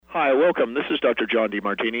Hi, welcome. This is Dr. John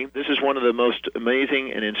DeMartini. This is one of the most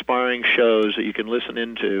amazing and inspiring shows that you can listen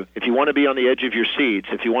into. If you want to be on the edge of your seats,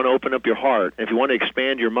 if you want to open up your heart, if you want to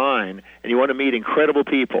expand your mind, and you want to meet incredible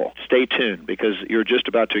people, stay tuned because you're just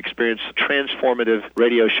about to experience a transformative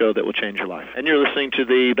radio show that will change your life. And you're listening to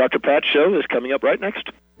the Dr. Pat Show that's coming up right next.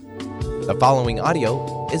 The following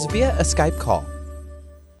audio is via a Skype call.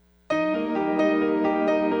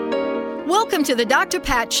 Welcome to the Dr.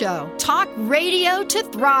 Pat Show. Talk radio to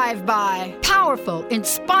thrive by. Powerful,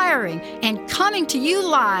 inspiring, and coming to you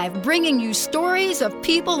live, bringing you stories of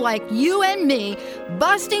people like you and me,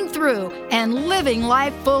 busting through and living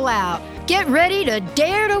life full out. Get ready to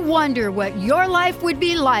dare to wonder what your life would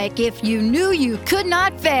be like if you knew you could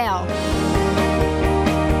not fail.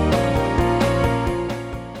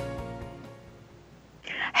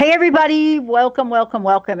 Hey, everybody. Welcome, welcome,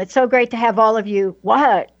 welcome. It's so great to have all of you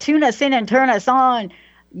tune us in and turn us on.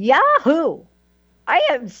 Yahoo! I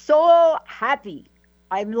am so happy.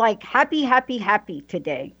 I'm like happy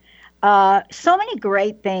today. So many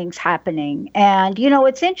great things happening. And, you know,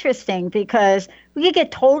 it's interesting because we could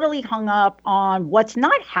get totally hung up on what's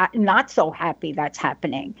not so happy that's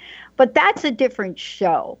happening. But that's a different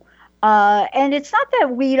show. And it's not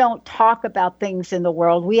that we don't talk about things in the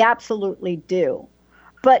world. We absolutely do.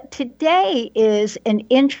 But today is an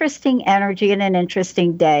interesting energy and an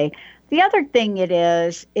interesting day. The other thing it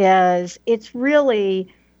is it's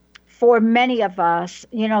really, for many of us,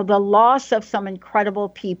 you know, the loss of some incredible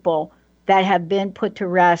people that have been put to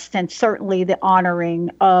rest, and certainly the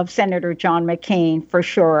honoring of Senator John McCain, for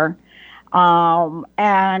sure.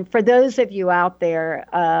 And for those of you out there,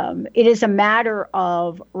 it is a matter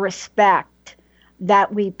of respect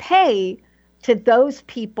that we pay to those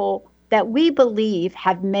people that we believe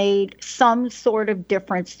have made some sort of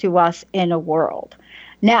difference to us in a world.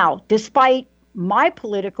 Now, despite my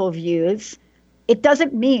political views, it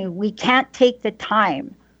doesn't mean we can't take the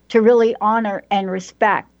time to really honor and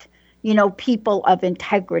respect, you know, people of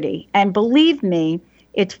integrity. And believe me,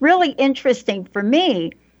 it's really interesting for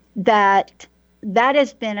me that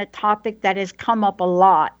has been a topic that has come up a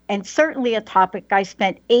lot, and certainly a topic I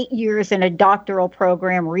spent 8 years in a doctoral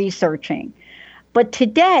program researching. But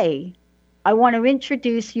today, I want to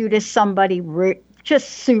introduce you to somebody just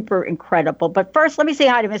super incredible. But first, let me say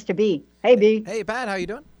hi to Mr. B. Hey, B. Hey, Pat. How you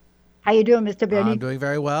doing? How you doing, Mr. Benny? I'm doing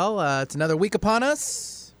very well. It's another week upon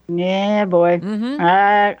us. Yeah, boy. Mm-hmm.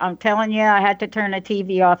 I'm telling you, I had to turn the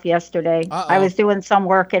TV off yesterday. Uh-oh. I was doing some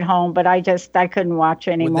work at home, but I couldn't watch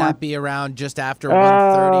anymore. Would that be around just after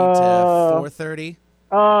 1:30 to 4:30?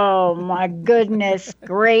 Oh, my goodness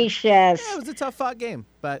gracious. Yeah, it was a tough-fought game,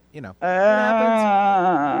 but, you know, it happens.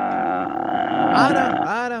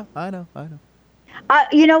 I know.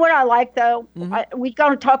 You know what I like, though? Mm-hmm. We're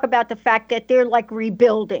going to talk about the fact that they're, like,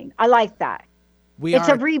 rebuilding. I like that. It's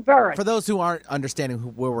a rebirth. For those who aren't understanding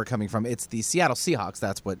where we're coming from, it's the Seattle Seahawks.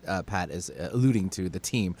 That's what Pat is alluding to, the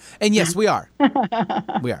team. And, yes, we are.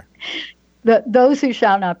 We are. Those who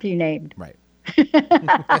shall not be named. Right.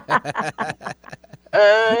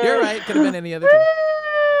 You're right. Could have been any other team.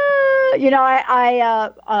 You know,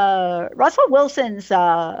 Russell Wilson's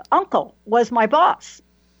uncle was my boss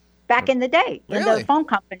back in the day in the phone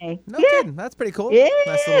company. No kidding. That's pretty cool. Yeah.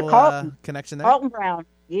 Nice little connection there. Carlton Brown.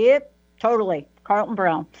 Yep, totally. Carlton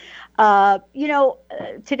Brown. You know,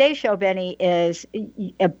 today's show, Benny, is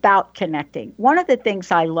about connecting. One of the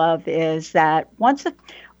things I love is that once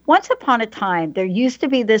upon a time, there used to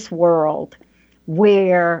be this world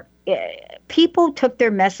where people took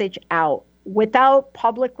their message out without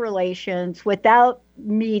public relations, without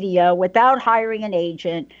media, without hiring an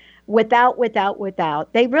agent, without.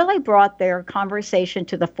 They really brought their conversation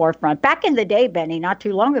to the forefront. Back in the day, Benny, not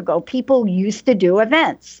too long ago, people used to do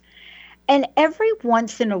events. And every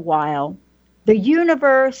once in a while, the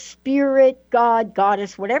universe, spirit, God,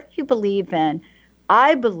 goddess, whatever you believe in,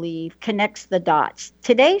 I believe connects the dots.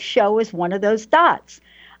 Today's show is one of those dots.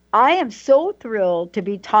 I am so thrilled to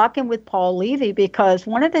be talking with Paul Levy because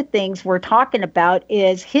one of the things we're talking about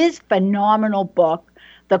is his phenomenal book,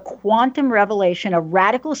 The Quantum Revelation, a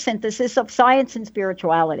Radical Synthesis of Science and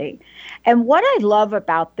Spirituality. And what I love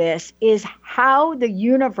about this is how the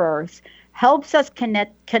universe helps us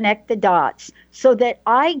connect the dots so that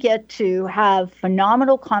I get to have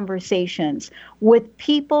phenomenal conversations with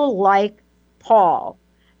people like Paul.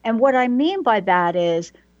 And what I mean by that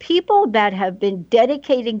is people that have been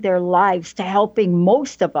dedicating their lives to helping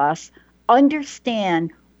most of us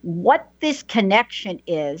understand what this connection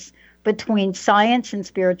is between science and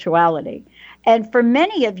spirituality. And for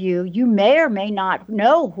many of you, you may or may not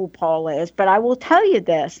know who Paul is, but I will tell you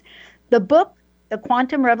this. The book, The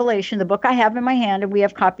Quantum Revelation, the book I have in my hand, and we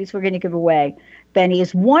have copies we're going to give away, Benny,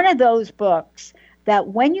 is one of those books that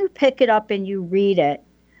when you pick it up and you read it,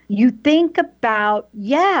 you think about,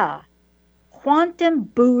 quantum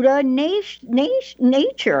Buddha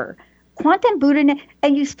nature, quantum Buddha,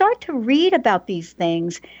 and you start to read about these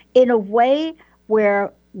things in a way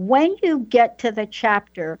where when you get to the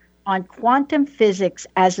chapter on quantum physics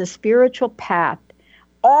as a spiritual path,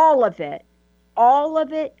 all of it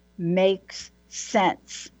makes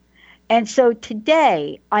sense. And so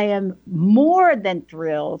today I am more than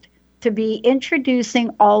thrilled to be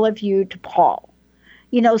introducing all of you to Paul.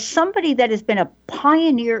 Somebody that has been a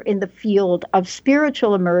pioneer in the field of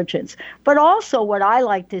spiritual emergence. But also what I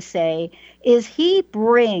like to say is he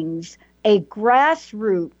brings a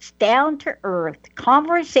grassroots, down-to-earth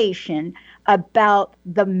conversation about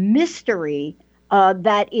the mystery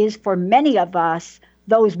that is for many of us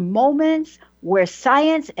those moments where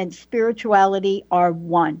science and spirituality are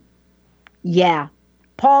one. Yeah.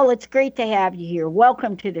 Paul, it's great to have you here.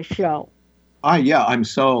 Welcome to the show. I'm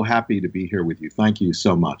so happy to be here with you. Thank you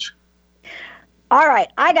so much. All right,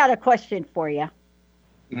 I got a question for you.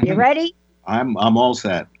 You ready? I'm all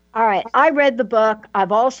set. All right, I read the book.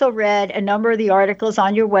 I've also read a number of the articles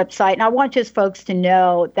on your website, and I want just folks to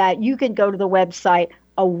know that you can go to the website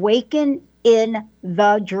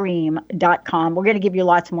awakeninthedream.com. We're going to give you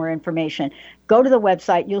lots more information. Go to the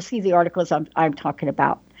website. You'll see the articles I'm talking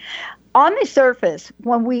about. On the surface,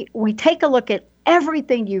 when we take a look at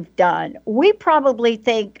everything you've done, we probably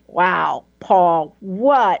think, wow, Paul,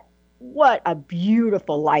 what a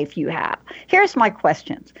beautiful life you have. Here's my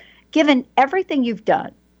questions. Given everything you've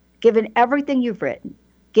done, given everything you've written,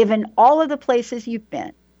 given all of the places you've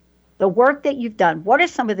been, the work that you've done, what are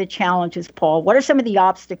some of the challenges, Paul? What are some of the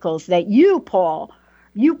obstacles that you, Paul,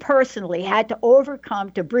 you personally had to overcome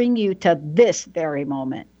to bring you to this very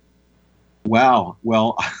moment? Wow.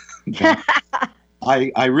 Well,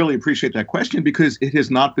 I really appreciate that question because it has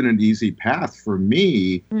not been an easy path for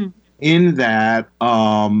me in that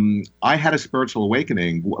I had a spiritual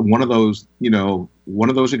awakening, one of those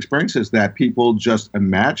experiences that people just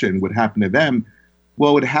imagine would happen to them.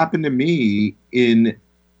 Well, it happened to me in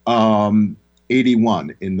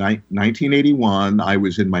 81. In 1981, I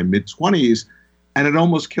was in my mid-20s, and it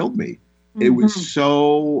almost killed me. I was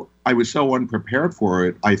so unprepared for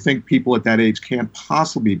it. I think people at that age can't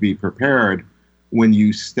possibly be prepared when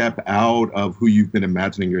you step out of who you've been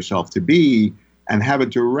imagining yourself to be and have a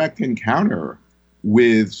direct encounter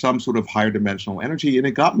with some sort of higher dimensional energy. And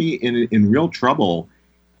it got me in real trouble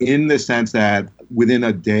in the sense that within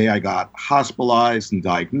a day I got hospitalized and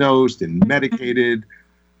diagnosed and medicated.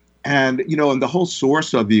 And, and the whole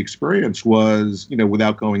source of the experience was,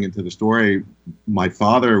 without going into the story, my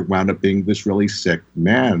father wound up being this really sick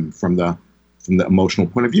man from the emotional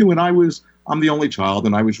point of view. And I'm the only child,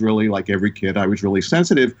 and I was really, like every kid, I was really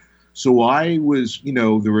sensitive. So I was,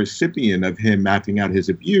 the recipient of him acting out his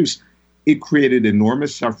abuse. It created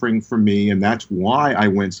enormous suffering for me, and that's why I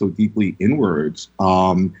went so deeply inwards,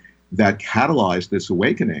 that catalyzed this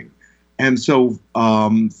awakening. And so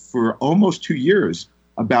for almost 2 years,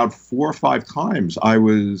 about 4 or 5 times, I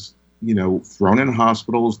was, thrown in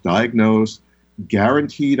hospitals, diagnosed,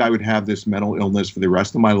 guaranteed I would have this mental illness for the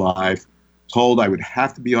rest of my life, told I would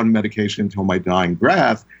have to be on medication until my dying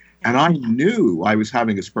breath. And I knew I was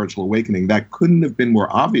having a spiritual awakening that couldn't have been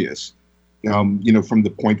more obvious, from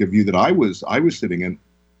the point of view that I was sitting in.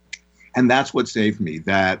 And that's what saved me,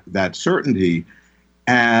 that certainty.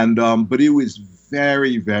 And but it was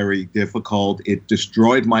very, very difficult. It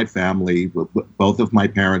destroyed my family. Both of my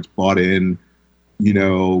parents bought in,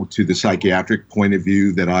 to the psychiatric point of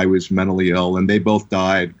view that I was mentally ill, and they both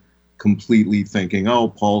died completely thinking, oh,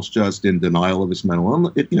 Paul's just in denial of his mental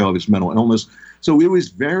illness. So it was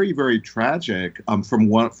very, very tragic from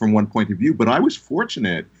one point of view. But I was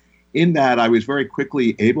fortunate in that I was very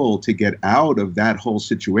quickly able to get out of that whole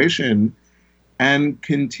situation and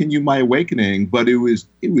continue my awakening. But it was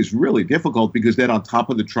really difficult because then on top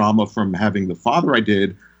of the trauma from having the father I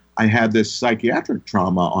did, I had this psychiatric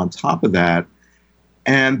trauma on top of that.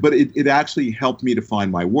 But it actually helped me to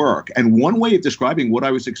find my work. And one way of describing what I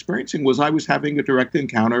was experiencing was I was having a direct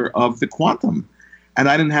encounter of the quantum. And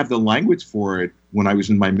I didn't have the language for it when I was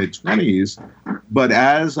in my mid-20s. But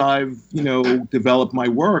as I've, developed my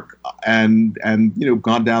work and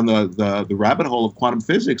gone down the rabbit hole of quantum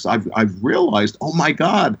physics, I've realized, oh my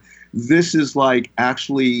God, this is like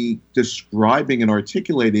actually describing and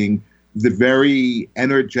articulating the very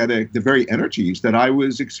energies that I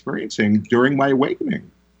was experiencing during my awakening.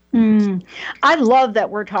 I love that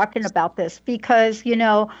we're talking about this because,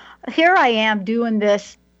 here I am doing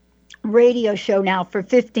this radio show now for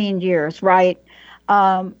 15 years, right?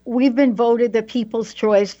 We've been voted the People's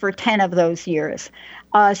Choice for 10 of those years.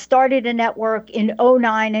 Started a network in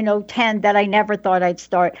 '09 and '10 that I never thought I'd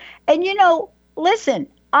start. And, listen,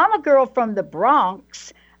 I'm a girl from the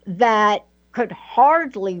Bronx that could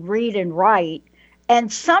hardly read and write,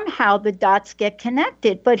 and somehow the dots get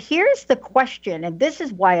connected. But here's the question, and this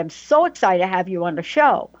is why I'm so excited to have you on the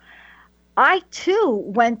show. I, too,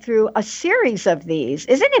 went through a series of these.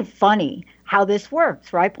 Isn't it funny how this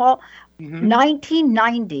works, right, Paul?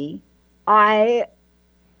 1990,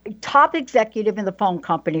 top executive in the phone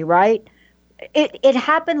company, right? It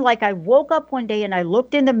happened like I woke up one day and I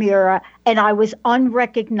looked in the mirror and I was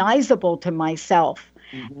unrecognizable to myself.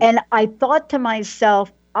 And I thought to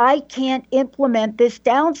myself, I can't implement this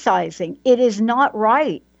downsizing. It is not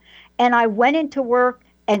right. And I went into work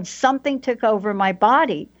and something took over my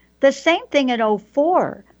body. The same thing in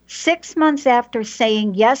 '04. 6 months after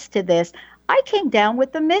saying yes to this, I came down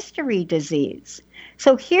with the mystery disease.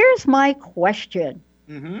 So here's my question,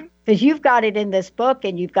 because you've got it in this book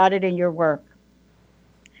and you've got it in your work.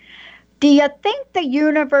 Do you think the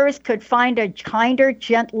universe could find a kinder,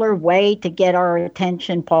 gentler way to get our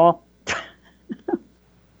attention, Paul?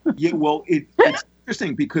 Yeah, well, it's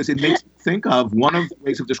interesting because it makes me think of one of the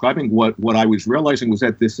ways of describing what I was realizing was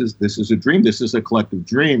that this is a dream. This is a collective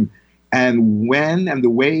dream. And when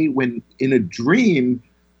in a dream,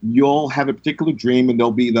 you'll have a particular dream and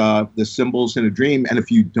there'll be the symbols in a dream. And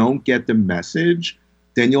if you don't get the message,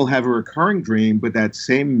 then you'll have a recurring dream, but that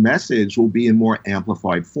same message will be in more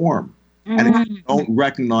amplified form. And if you don't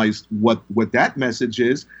recognize what that message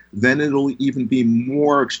is, then it'll even be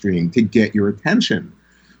more extreme to get your attention.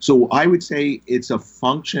 So I would say it's a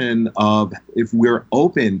function of if we're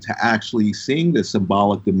open to actually seeing the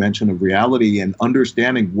symbolic dimension of reality and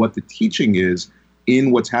understanding what the teaching is in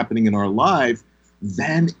what's happening in our life,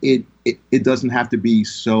 then it doesn't have to be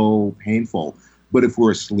so painful. But if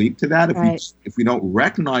we're asleep to that, if we don't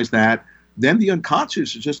recognize that, then the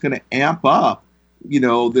unconscious is just going to amp up,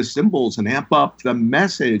 the symbols and amp up the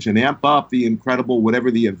message and amp up the incredible whatever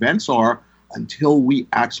the events are until we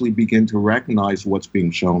actually begin to recognize what's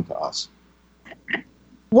being shown to us.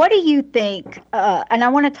 What do you think, and I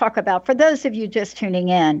want to talk about, for those of you just tuning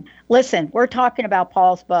in, listen, we're talking about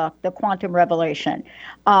Paul's book, The Quantum Revelation,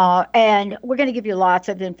 and we're going to give you lots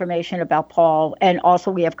of information about Paul, and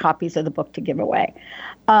also we have copies of the book to give away.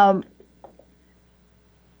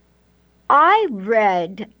 I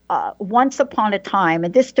read Once Upon a Time,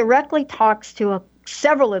 and this directly talks to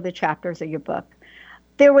several of the chapters of your book.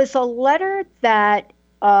 There was a letter that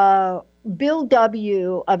Bill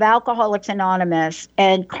W. of Alcoholics Anonymous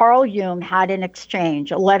and Carl Jung had an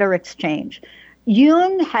exchange, a letter exchange.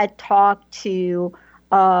 Jung had talked to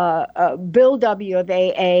Bill W. of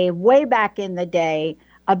AA way back in the day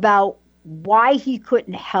about why he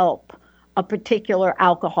couldn't help a particular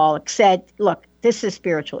alcoholic, said, look, this is a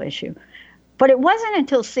spiritual issue. But it wasn't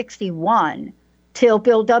until '61 till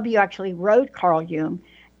Bill W. actually wrote Carl Jung.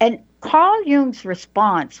 And Carl Jung's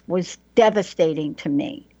response was devastating to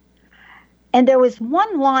me. And there was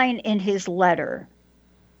one line in his letter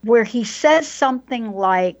where he says something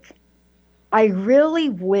like, I really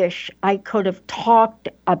wish I could have talked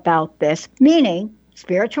about this, meaning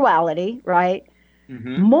spirituality, right?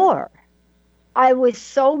 More. I was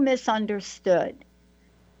so misunderstood.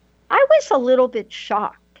 I was a little bit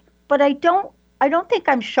shocked, but I don't think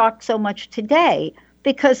I'm shocked so much today,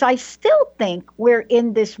 because I still think we're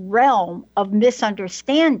in this realm of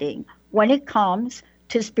misunderstanding when it comes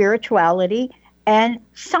to spirituality and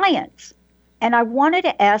science. And I wanted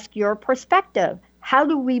to ask your perspective. How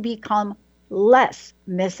do we become less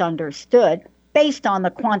misunderstood based on the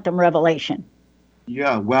quantum revelation?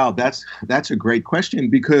 Yeah, wow, that's a great question,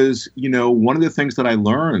 because, one of the things that I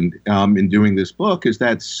learned in doing this book is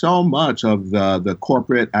that so much of the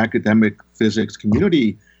corporate academic physics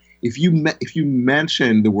community, if you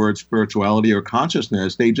mention the word spirituality or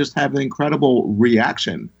consciousness, they just have an incredible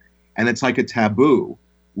reaction. And it's like a taboo,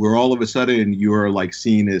 where all of a sudden you're like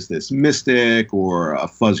seen as this mystic or a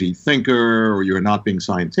fuzzy thinker, or you're not being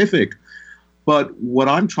scientific. But what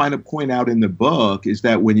I'm trying to point out in the book is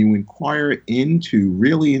that when you inquire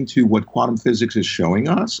into what quantum physics is showing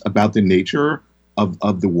us about the nature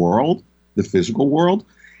of the world, the physical world,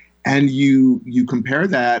 and you compare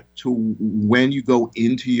that to when you go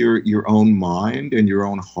into your own mind and your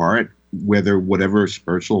own heart, whatever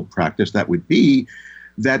spiritual practice that would be,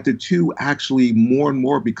 that the two actually more and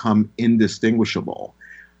more become indistinguishable.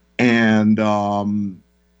 And,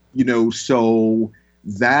 so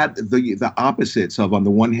that the opposites of, on the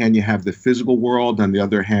one hand, you have the physical world, on the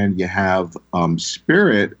other hand, you have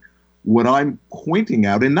spirit, what I'm pointing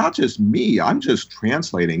out, and not just me, I'm just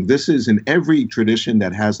translating. This is in every tradition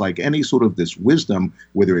that has like any sort of this wisdom,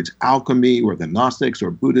 whether it's alchemy or the Gnostics or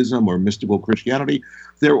Buddhism or mystical Christianity,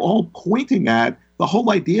 they're all pointing at the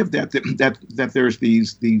whole idea of that there's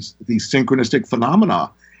these synchronistic phenomena.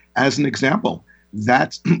 As an example,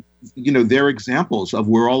 that's they're examples of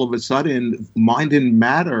where all of a sudden mind and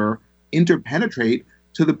matter interpenetrate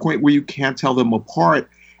to the point where you can't tell them apart.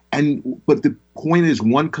 But the point is,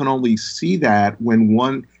 one can only see that when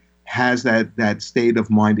one has that state of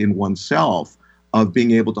mind in oneself of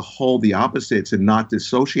being able to hold the opposites and not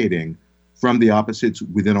dissociating from the opposites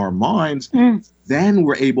within our minds. Then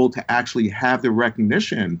we're able to actually have the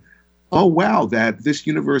recognition, oh, wow, that this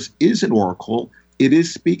universe is an oracle. It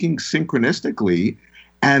is speaking synchronistically,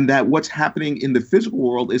 and that what's happening in the physical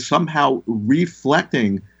world is somehow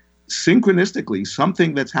reflecting synchronistically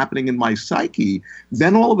something that's happening in my psyche.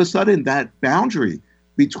 Then all of a sudden that boundary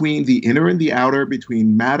between the inner and the outer,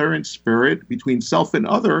 between matter and spirit, between self and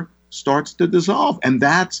other starts to dissolve. And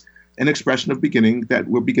that's an expression of that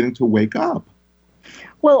we're beginning to wake up.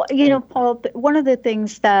 Well, Paul, one of the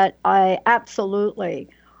things that I absolutely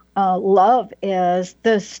love is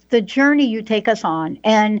the journey you take us on.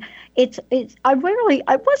 And I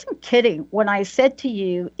wasn't kidding when I said to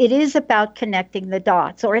you, it is about connecting the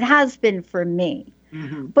dots, or it has been for me.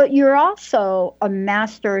 Mm-hmm. But you're also a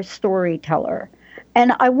master storyteller.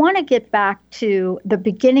 And I want to get back to the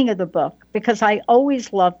beginning of the book, because I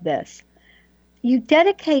always love this. You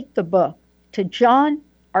dedicate the book to John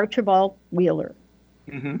Archibald Wheeler.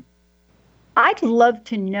 Mm-hmm. I'd love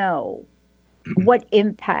to know what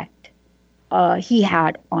impact he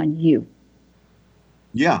had on you.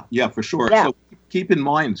 Yeah, for sure. Yeah. So keep in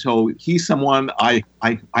mind, so he's someone I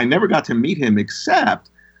never got to meet him, except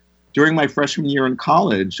during my freshman year in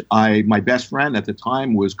college. My best friend at the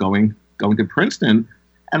time was going to Princeton,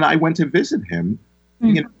 and I went to visit him.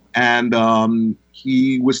 Mm-hmm. And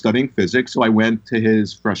he was studying physics, so I went to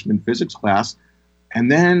his freshman physics class.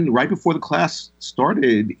 And then right before the class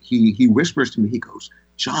started, he whispers to me, he goes,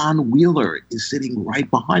 "John Wheeler is sitting right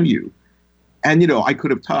behind you." And, I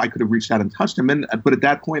could have reached out and touched him. But at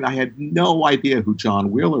that point, I had no idea who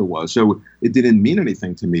John Wheeler was. So it didn't mean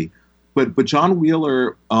anything to me. But John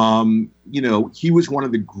Wheeler, he was one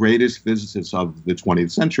of the greatest physicists of the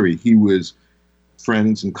 20th century. He was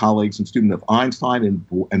friends and colleagues and student of Einstein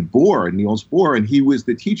and Bohr, Niels Bohr. And he was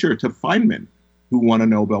the teacher to Feynman, who won a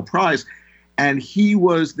Nobel Prize. And he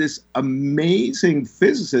was this amazing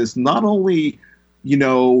physicist, not only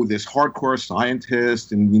this hardcore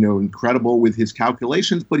scientist and, incredible with his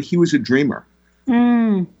calculations, but he was a dreamer.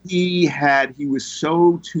 Mm. He was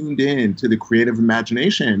so tuned in to the creative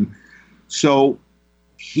imagination. So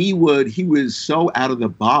he was so out of the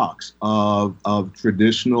box of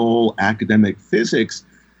traditional academic physics.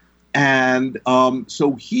 And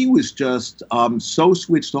so he was just so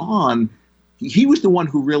switched on. He was the one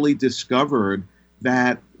who really discovered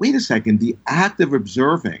that, wait a second, the act of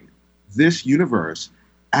observing this universe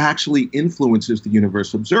actually influences the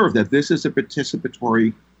universe observed, that this is a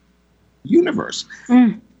participatory universe.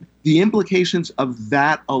 Mm. The implications of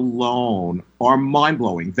that alone are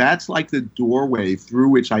mind-blowing. That's like the doorway through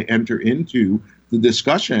which I enter into the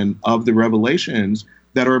discussion of the revelations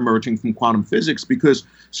that are emerging from quantum physics, because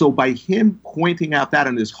so by him pointing out that,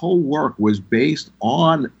 and his whole work was based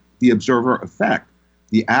on the observer effect,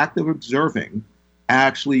 the act of observing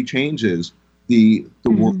actually changes the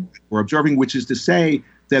world we're observing, which is to say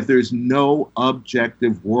that there's no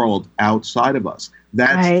objective world outside of us.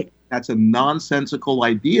 That's a nonsensical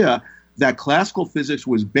idea that classical physics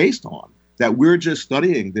was based on, that we're just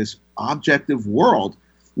studying this objective world.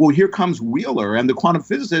 Well, here comes Wheeler and the quantum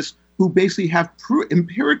physicists who basically have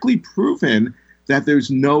empirically proven that there's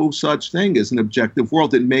no such thing as an objective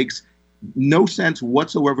world. It makes no sense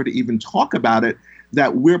whatsoever to even talk about it,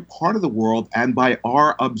 that we're part of the world, and by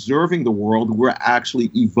our observing the world, we're actually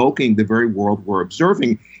evoking the very world we're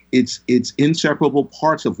observing. It's inseparable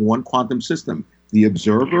parts of one quantum system: the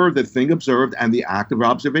observer, the thing observed, and the act of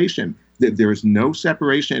observation. That there's no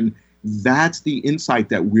separation. That's the insight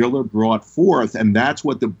that Wheeler brought forth, and that's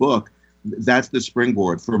what that's the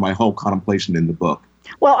springboard for my whole contemplation in the book.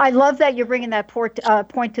 Well, I love that you're bringing that point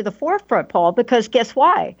to the forefront, Paul, because guess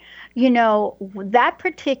why? That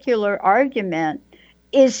particular argument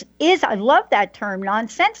is I love that term,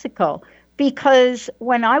 nonsensical, because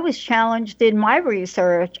when I was challenged in my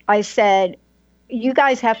research, I said, you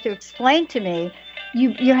guys have to explain to me,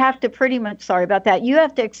 you have to pretty much, sorry about that, you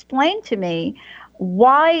have to explain to me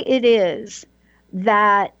why it is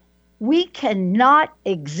that we cannot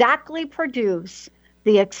exactly produce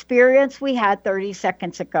the experience we had 30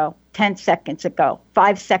 seconds ago, 10 seconds ago,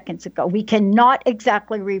 5 seconds ago. We cannot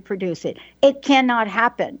exactly reproduce it. It cannot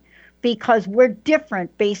happen because we're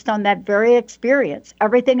different based on that very experience.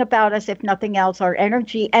 Everything about us, if nothing else, our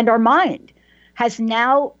energy and our mind has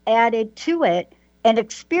now added to it an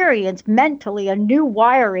experience mentally, a new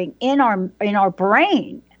wiring in our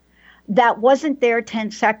brain that wasn't there 10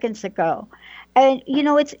 seconds ago. And,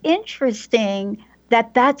 it's interesting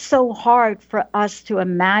that that's so hard for us to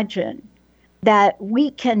imagine, that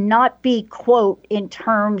we cannot be, quote, in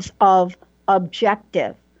terms of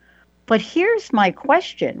objective. But here's my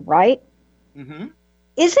question, right? Mm-hmm.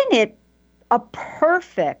 Isn't it a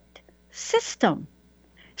perfect system?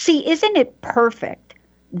 See, isn't it perfect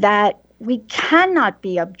that we cannot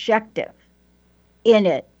be objective in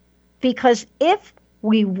it? Because if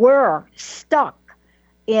we were stuck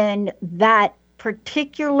in that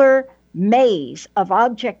particular maze of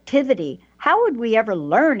objectivity, how would we ever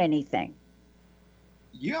learn anything?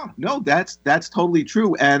 Yeah, no, that's totally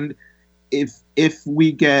true. And if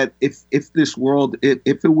this world,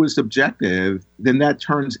 if it was objective, then that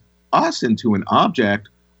turns us into an object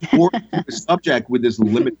or a subject with this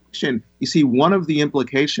limitation. You see, one of the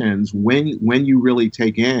implications when you really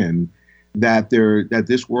take in that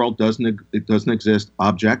this world doesn't exist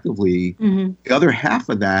objectively, Mm-hmm. the other half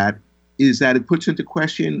of that is that it puts into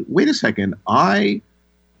question, wait a second, I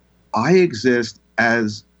exist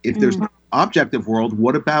as, if there's an objective world,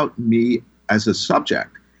 what about me as a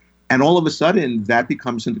subject? And all of a sudden that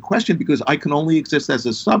becomes into question, because I can only exist as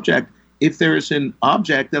a subject if there's an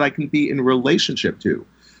object that I can be in relationship to.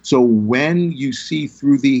 So when you see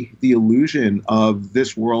through the illusion of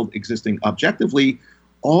this world existing objectively,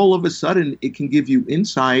 all of a sudden it can give you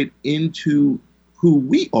insight into who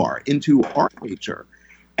we are, into our nature.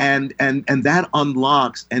 And that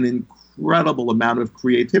unlocks an incredible amount of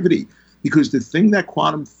creativity, because the thing that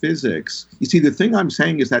quantum physics, you see, the thing I'm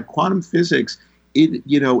saying is that quantum physics,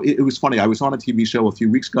 it was funny. I was on a TV show a few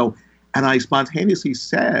weeks ago, and I spontaneously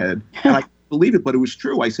said, and I couldn't believe it, but it was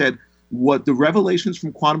true. I said, what the revelations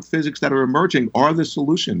from quantum physics that are emerging are the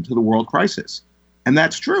solution to the world crisis. And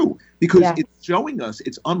that's true, because it's showing us,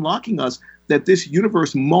 it's unlocking us that this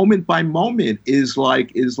universe moment by moment is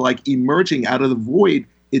like emerging out of the void.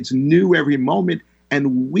 It's new every moment.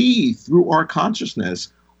 And we, through our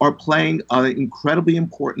consciousness, are playing an incredibly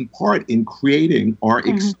important part in creating our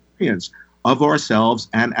experience of ourselves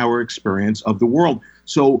and our experience of the world.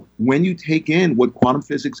 So when you take in what quantum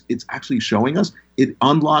physics it's actually showing us, it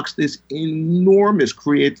unlocks this enormous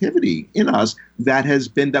creativity in us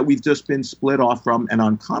that we've just been split off from and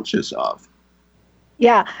unconscious of.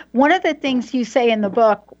 Yeah. One of the things you say in the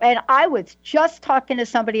book, and I was just talking to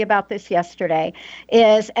somebody about this yesterday,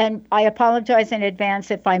 is, and I apologize in advance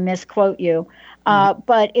if I misquote you,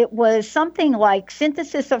 but it was something like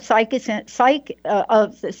synthesis of synthesis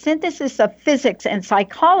of physics and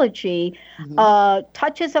psychology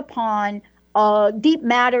touches upon deep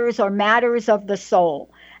matters or matters of the soul.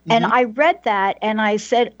 And I read that and I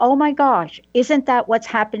said, oh my gosh, isn't that what's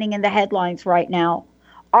happening in the headlines right now?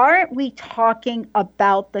 Aren't we talking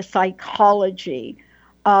about the psychology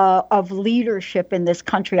of leadership in this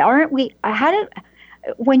country? Aren't we?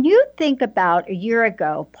 When you think about a year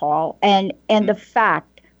ago, Paul, and the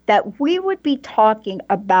fact that we would be talking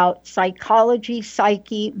about psychology,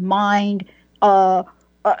 psyche, mind,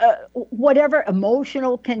 whatever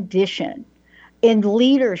emotional condition in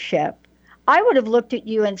leadership, I would have looked at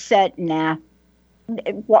you and said, nah,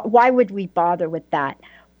 why would we bother with that?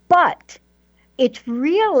 But it's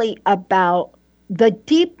really about the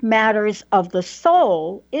deep matters of the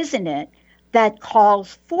soul, isn't it, that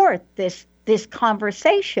calls forth this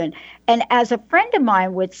conversation. And as a friend of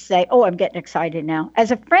mine would say, oh, I'm getting excited now. As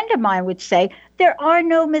a friend of mine would say, there are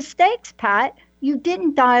no mistakes, Pat. You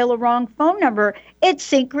didn't dial a wrong phone number. It's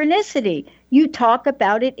synchronicity. You talk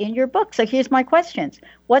about it in your book. So here's my questions.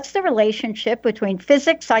 What's the relationship between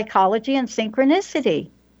physics, psychology, and synchronicity?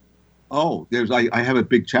 Oh, I have a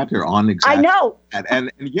big chapter on exactly. I know.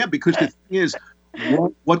 And yeah, because the thing is,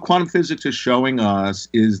 what quantum physics is showing us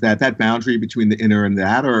is that boundary between the inner and the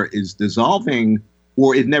outer is dissolving,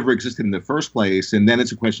 or it never existed in the first place. And then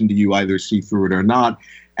it's a question, do you either see through it or not?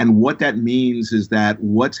 And what that means is that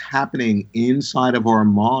what's happening inside of our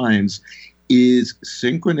minds is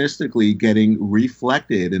synchronistically getting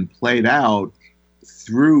reflected and played out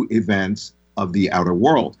through events of the outer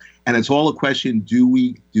world. And it's all a question, do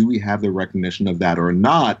we have the recognition of that or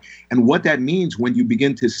not? And what that means when you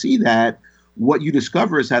begin to see that, what you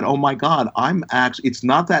discover is that, oh my God, it's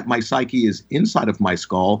not that my psyche is inside of my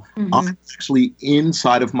skull. I'm actually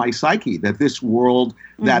inside of my psyche, that this world,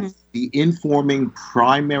 that the informing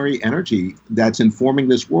primary energy that's informing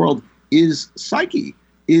this world is psyche,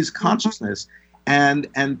 is consciousness. And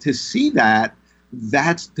to see that,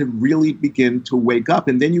 that's to really begin to wake up.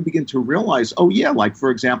 And then you begin to realize, oh yeah, like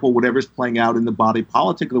for example, whatever's playing out in the body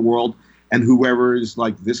politic of the world, and whoever is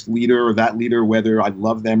like this leader or that leader, whether I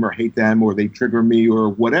love them or hate them or they trigger me or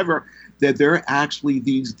whatever, that they're actually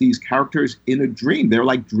these characters in a dream. They're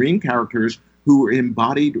like dream characters who are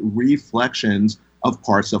embodied reflections of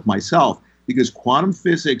parts of myself. Because quantum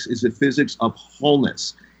physics is a physics of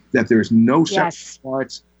wholeness, that there's no separate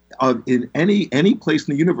parts in any place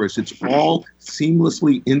in the universe. It's all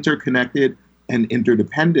seamlessly interconnected and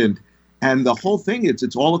interdependent. And the whole thing is,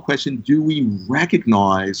 it's all a question, do we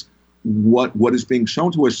recognize what is being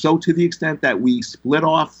shown to us? So to the extent that we split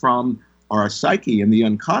off from our psyche and the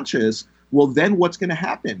unconscious, well, then what's going to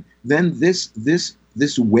happen? Then this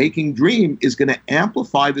waking dream is going to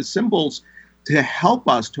amplify the symbols to help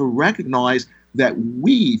us to recognize that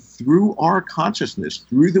we, through our consciousness,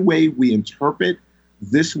 through the way we interpret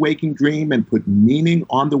this waking dream and put meaning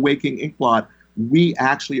on the waking inkblot, we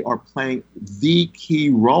actually are playing the key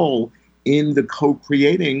role in the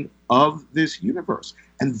co-creating of this universe.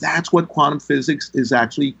 And that's what quantum physics is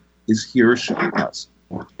here showing us.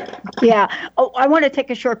 Yeah. Oh, I want to take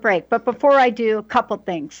a short break. But before I do, a couple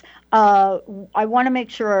things. I want to make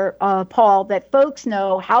sure, Paul, that folks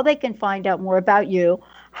know how they can find out more about you,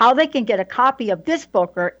 how they can get a copy of this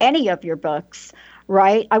book or any of your books,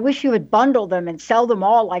 right? I wish you would bundle them and sell them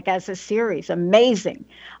all like as a series. Amazing.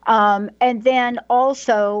 And then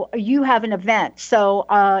also you have an event. So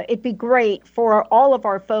it'd be great for all of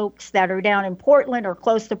our folks that are down in Portland or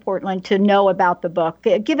close to Portland to know about the book.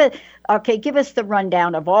 Give us the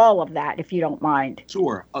rundown of all of that, if you don't mind.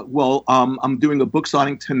 Sure. I'm doing a book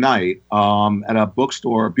signing tonight at a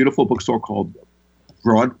bookstore, a beautiful bookstore called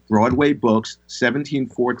Broadway Books,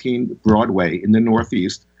 1714 Broadway in the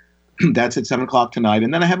Northeast. That's at 7:00 tonight.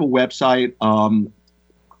 And then I have a website,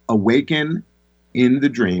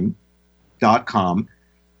 awakenindthedream.com.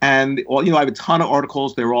 And I have a ton of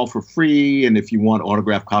articles. They're all for free. And if you want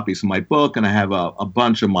autographed copies of my book, and I have a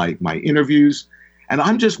bunch of my interviews. And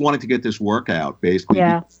I'm just wanting to get this work out, basically.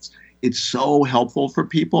 Yeah. It's so helpful for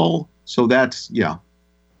people. So that's, yeah.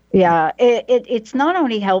 Yeah, it's not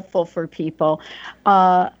only helpful for people.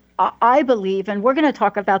 I believe, and we're going to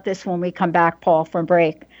talk about this when we come back, Paul, from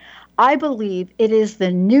break. I believe it is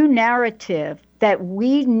the new narrative that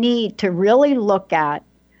we need to really look at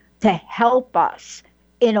to help us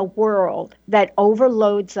in a world that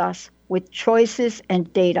overloads us with choices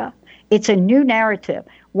and data. It's a new narrative.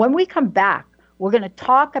 When we come back, we're going to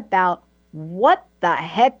talk about what the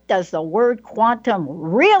heck does the word quantum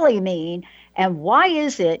really mean, and why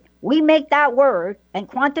is it we make that word and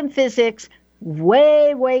quantum physics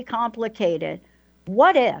way, way complicated?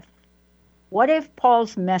 What if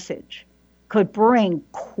Paul's message could bring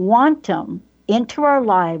quantum into our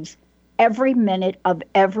lives every minute of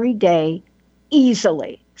every day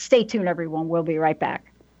easily? Stay tuned, everyone. We'll be right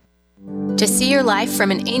back. To see your life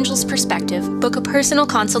from an angel's perspective, book a personal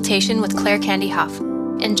consultation with Claire Candy Huff,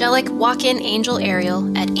 angelic walk-in angel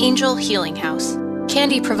Ariel at Angel Healing House.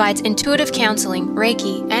 Candy provides intuitive counseling,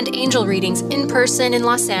 Reiki, and angel readings in person in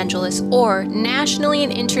Los Angeles or nationally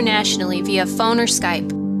and internationally via phone or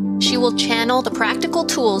Skype. She will channel the practical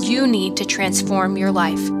tools you need to transform your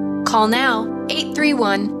life. Call now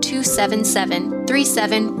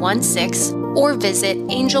 831-277-3716 or visit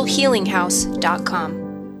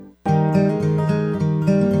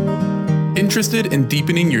angelhealinghouse.com. Interested in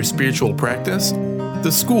deepening your spiritual practice?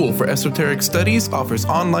 The School for Esoteric Studies offers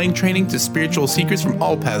online training to spiritual seekers from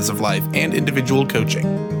all paths of life and individual coaching.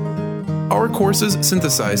 Our courses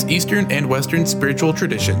synthesize Eastern and Western spiritual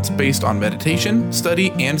traditions based on meditation, study,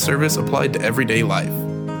 and service applied to everyday life.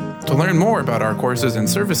 To learn more about our courses and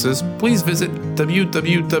services, please visit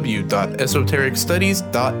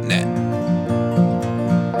www.esotericstudies.net.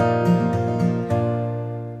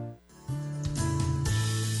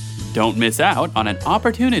 Don't miss out on an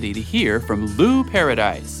opportunity to hear from Lou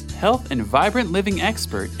Paradise, health and vibrant living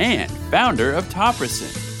expert and founder of Topricin.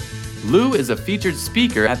 Lou is a featured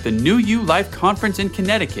speaker at the New You Life Conference in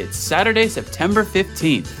Connecticut, Saturday, September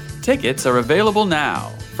 15th. Tickets are available now.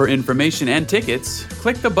 For information and tickets,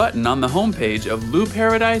 click the button on the homepage of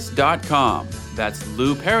louparadise.com. That's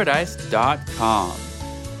louparadise.com.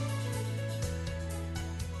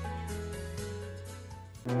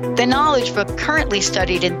 The Knowledge Book, currently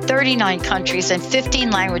studied in 39 countries and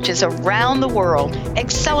 15 languages around the world,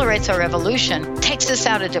 accelerates our evolution, takes us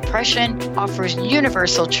out of depression, offers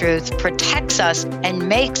universal truth, protects us, and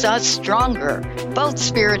makes us stronger, both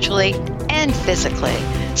spiritually and physically.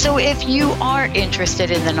 So if you are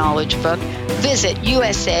interested in the Knowledge Book, visit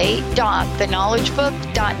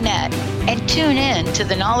usa.theknowledgebook.net and tune in to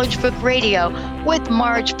the Knowledge Book Radio with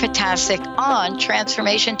Marge Potasic on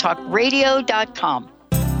transformationtalkradio.com.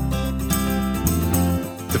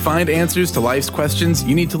 To find answers to life's questions,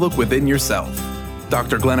 you need to look within yourself.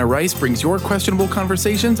 Dr. Glenna Rice brings your questionable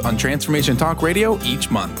conversations on Transformation Talk Radio each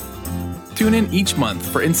month. Tune in each month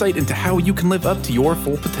for insight into how you can live up to your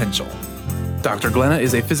full potential. Dr. Glenna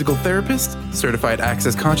is a physical therapist, certified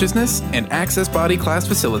Access Consciousness, and Access Body Class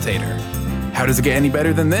facilitator. How does it get any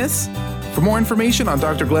better than this? For more information on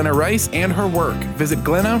Dr. Glenna Rice and her work, visit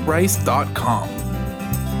glennarice.com.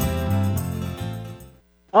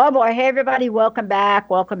 Oh boy, hey everybody, welcome back.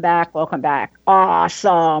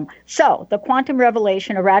 Awesome. So, The Quantum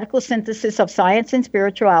Revelation, a radical synthesis of science and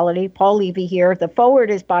spirituality. Paul Levy here. The forward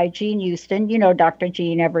is by Jean Houston. You know Dr.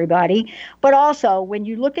 Jean, everybody. But also, when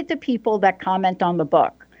you look at the people that comment on the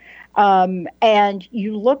book, and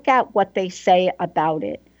you look at what they say about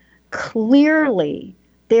it, clearly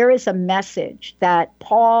there is a message that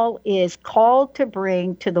Paul is called to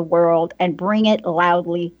bring to the world and bring it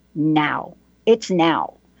loudly now. It's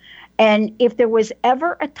now. And if there was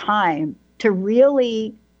ever a time to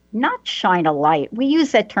really not shine a light, we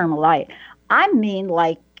use that term light, I mean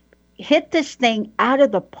like hit this thing out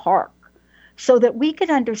of the park so that we could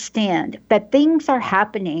understand that things are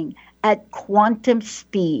happening at quantum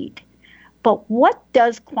speed. But what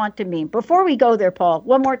does quantum mean? Before we go there, Paul,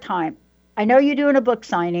 one more time. I know you're doing a book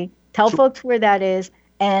signing. Tell folks where that is,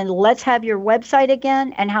 and let's have your website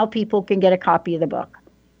again and how people can get a copy of the book.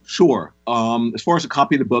 Sure. As far as a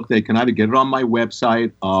copy of the book, they can either get it on my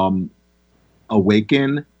website,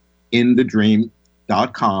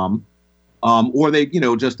 awakeninthedream.com, or they,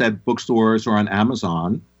 just at bookstores or on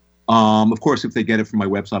Amazon. Of course, if they get it from my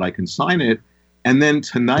website, I can sign it. And then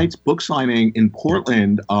tonight's book signing in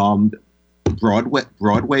Portland,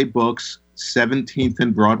 Broadway Books, 17th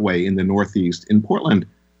and Broadway in the Northeast in Portland.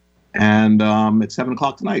 And it's 7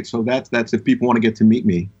 o'clock tonight. So that's if people want to get to meet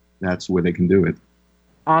me, that's where they can do it.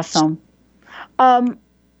 Awesome.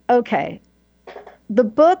 Okay. The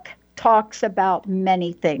book talks about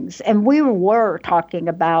many things, and we were talking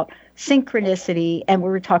about synchronicity, and we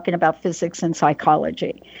were talking about physics and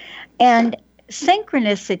psychology. And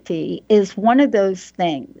synchronicity is one of those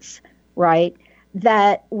things, right,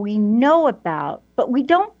 that we know about, but we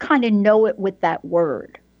don't kind of know it with that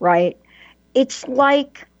word, right? It's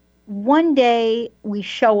like one day we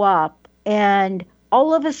show up and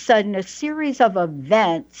all of a sudden a series of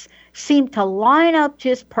events seem to line up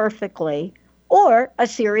just perfectly, or a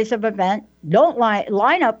series of events don't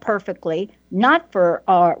line up perfectly, not for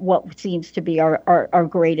what seems to be our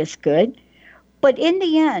greatest good. But in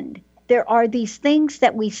the end, there are these things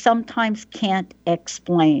that we sometimes can't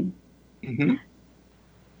explain. Mm-hmm.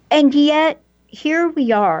 And yet, here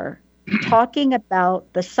we are talking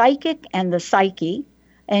about the psychic and the psyche.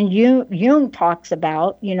 And Jung talks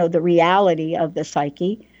about, the reality of the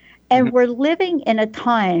psyche. And mm-hmm. we're living in a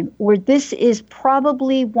time where this is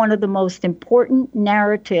probably one of the most important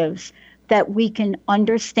narratives that we can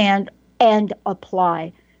understand and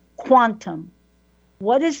apply. Quantum.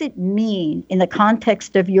 What does it mean in the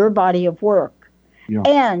context of your body of work? Yeah.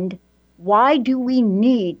 And why do we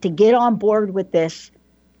need to get on board with this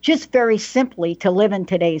just very simply to live in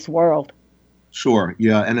today's world? Sure.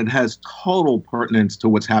 Yeah. And it has total pertinence to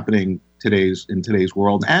what's happening in today's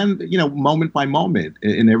world and, moment by moment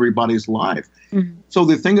in everybody's life. Mm-hmm. So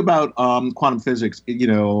the thing about quantum physics,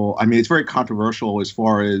 it's very controversial as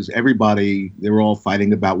far as they're all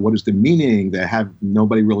fighting about what is the meaning.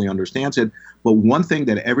 Nobody really understands it. But one thing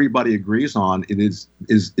that everybody agrees on is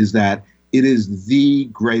that it is the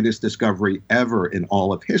greatest discovery ever in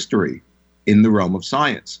all of history in the realm of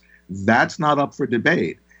science. That's not up for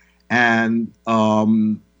debate. And,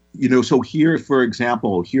 so here, for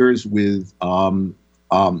example, here's with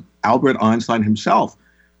Albert Einstein himself.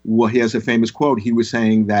 Well, he has a famous quote. He was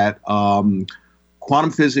saying that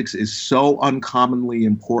quantum physics is so uncommonly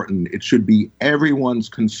important, it should be everyone's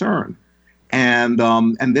concern. And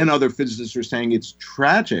then other physicists are saying it's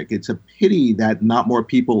tragic. It's a pity that not more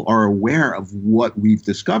people are aware of what we've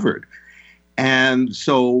discovered. And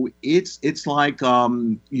so it's like,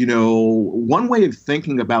 one way of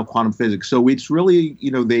thinking about quantum physics. So it's really,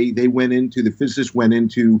 the physicists went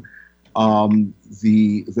into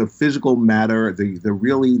the physical matter, the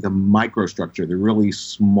microstructure, the really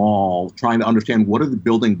small, trying to understand what are the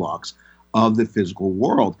building blocks of the physical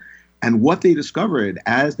world. And what they discovered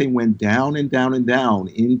as they went down and down and down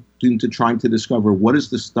into trying to discover what is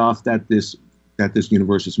the stuff that this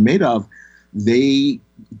universe is made of, they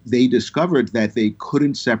discovered that they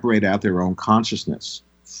couldn't separate out their own consciousness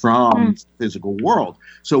from the physical world.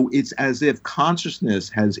 So it's as if consciousness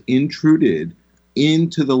has intruded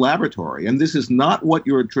into the laboratory. And this is not what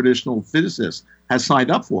your traditional physicist has signed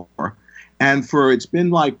up for. And it's been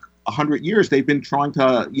like 100 years, they've been trying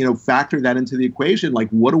to, factor that into the equation. Like,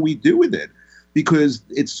 what do we do with it? Because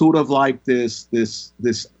it's sort of like this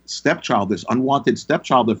stepchild, this unwanted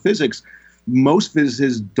stepchild of physics. Most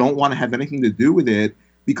physicists don't want to have anything to do with it,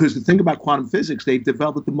 because the thing about quantum physics, they've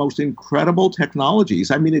developed the most incredible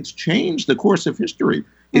technologies. I mean, it's changed the course of history.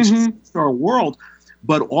 It's changed our world.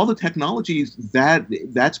 But all the technologies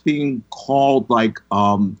that's being called like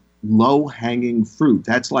low-hanging fruit.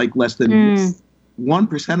 That's like less than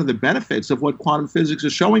 1% of the benefits of what quantum physics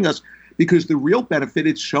is showing us, because the real benefit,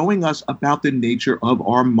 it's showing us about the nature of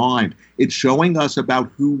our mind. It's showing us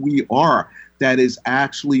about who we are. That is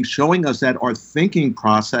actually showing us that our thinking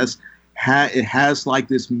process it has like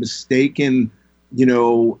this mistaken,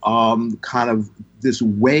 kind of this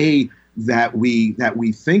way that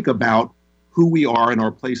we think about who we are and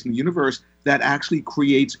our place in the universe that actually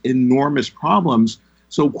creates enormous problems.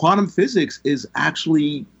 So quantum physics is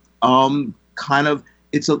actually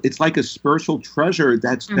it's like a spiritual treasure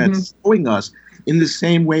that's showing us, in the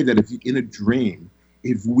same way that if in a dream,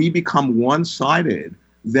 if we become one-sided,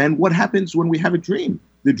 then what happens when we have a dream?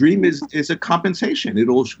 The dream is a compensation.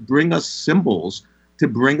 It'll bring us symbols to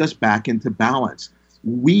bring us back into balance.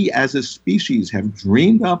 We as a species have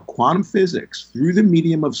dreamed up quantum physics through the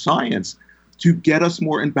medium of science to get us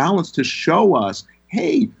more in balance, to show us,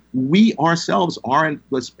 hey, we ourselves aren't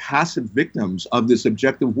just passive victims of this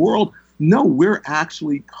objective world. No, we're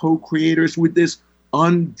actually co-creators with this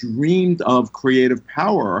undreamed of creative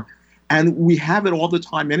power. And we have it all the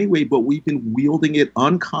time anyway, but we've been wielding it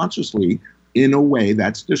unconsciously in a way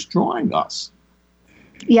that's destroying us.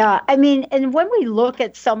 Yeah, I mean, and when we look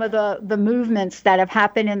at some of the movements that have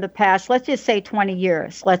happened in the past, let's just say 20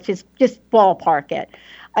 years, let's just ballpark it.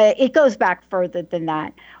 It goes back further than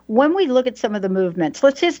that. When we look at some of the movements,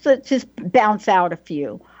 let's just bounce out a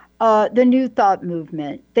few. The New Thought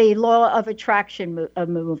movement, the law of attraction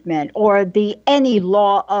movement, or the any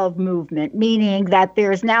law of movement, meaning that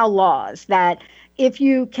there's now laws that if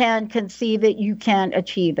you can conceive it, you can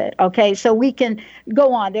achieve it. Okay, so we can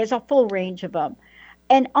go on. There's a full range of them.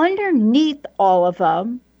 And underneath all of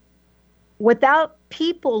them, without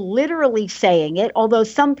people literally saying it, although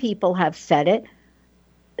some people have said it,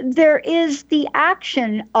 there is the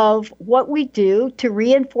action of what we do to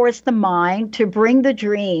reinforce the mind, to bring the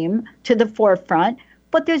dream to the forefront.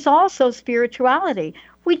 But there's also spirituality.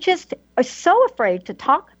 We just are so afraid to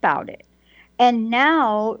talk about it. And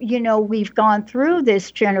now, we've gone through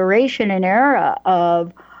this generation and era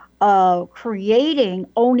of creating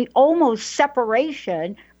only almost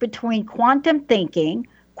separation between quantum thinking,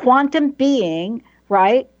 quantum being,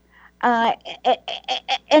 right? And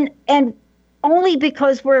only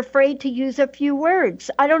because we're afraid to use a few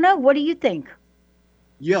words. I don't know. What do you think?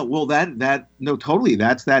 Yeah, well, totally.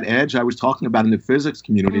 That's that edge I was talking about in the physics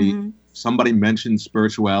community. Mm-hmm. Somebody mentioned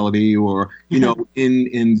spirituality, or,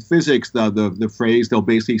 in physics, the phrase, they'll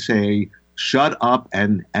basically say, shut up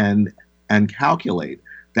and calculate.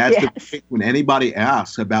 That's the thing when anybody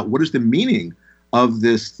asks about what is the meaning of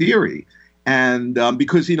this theory. And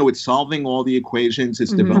because, it's solving all the equations,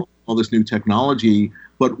 it's developing all this new technology.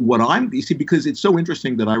 But because it's so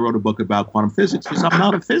interesting that I wrote a book about quantum physics, because I'm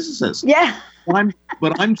not a physicist. Yeah.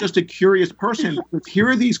 But I'm just a curious person. Here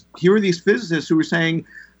are these physicists who are saying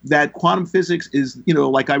that quantum physics is,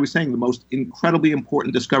 like I was saying, the most incredibly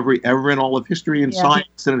important discovery ever in all of history and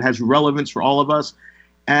science, and it has relevance for all of us.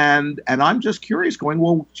 And I'm just curious, going,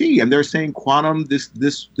 well, gee, and they're saying quantum,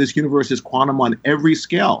 this universe is quantum on every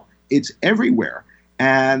scale. It's everywhere.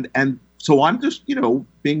 And so I'm just,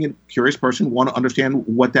 being a curious person, want to understand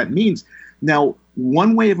what that means. Now,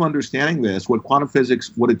 one way of understanding this, what quantum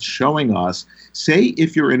physics, what it's showing us, say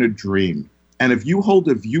if you're in a dream, and if you hold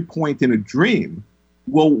a viewpoint in a dream,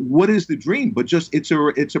 well, what is the dream? But just it's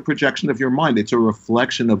a projection of your mind. It's a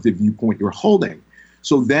reflection of the viewpoint you're holding.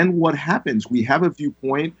 So then what happens? We have a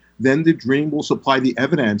viewpoint, then the dream will supply the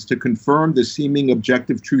evidence to confirm the seeming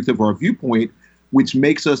objective truth of our viewpoint, which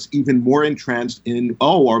makes us even more entranced in,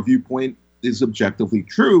 our viewpoint is objectively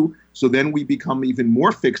true. So then we become even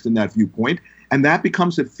more fixed in that viewpoint. And that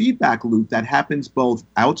becomes a feedback loop that happens both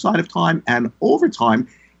outside of time and over time.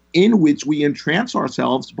 in which we entrance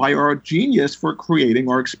ourselves by our genius for creating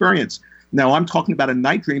our experience. Now, I'm talking about a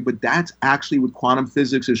night dream, but that's actually what quantum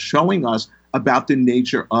physics is showing us about the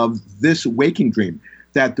nature of this waking dream.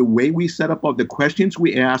 That the way we set up the questions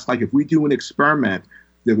we ask, like if we do an experiment,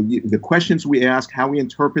 the questions we ask, how we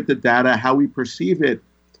interpret the data, how we perceive it,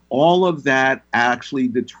 all of that actually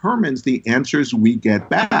determines the answers we get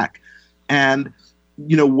back. And,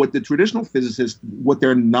 what the traditional physicists, what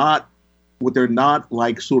they're not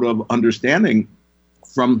like sort of understanding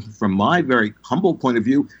from my very humble point of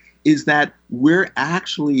view, is that we're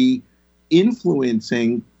actually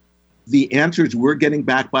influencing the answers we're getting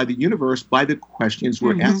back by the universe by the questions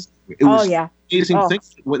we're asking. It was an amazing thing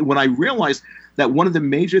when I realized that one of the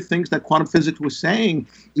major things that quantum physics was saying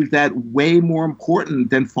is that way more important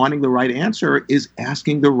than finding the right answer is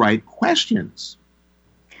asking the right questions.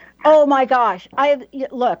 Oh my gosh.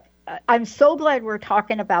 Look, I'm so glad we're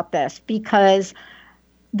talking about this, because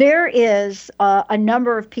there is a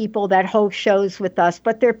number of people that host shows with us,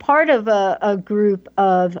 but they're part of a group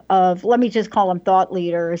of, let me just call them thought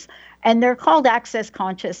leaders, and they're called Access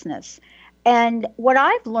Consciousness. And what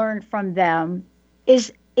I've learned from them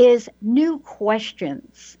is new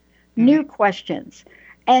questions.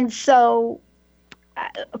 And so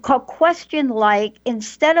a question like,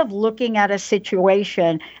 instead of looking at a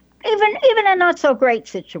situation, even a not so great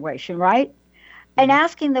situation, right? And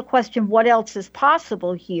asking the question, what else is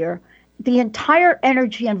possible here? The entire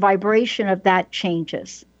energy and vibration of that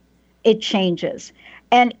changes. It changes.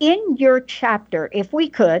 And in your chapter, if we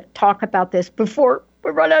could talk about this before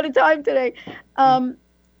we run out of time today,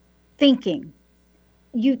 thinking.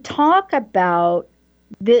 You talk about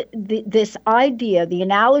this idea, the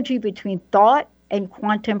analogy between thought and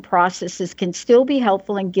quantum processes can still be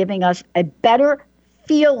helpful in giving us a better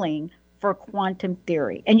feeling for quantum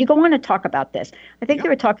theory. And you go on to talk about this. I think you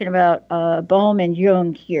were talking about Bohm and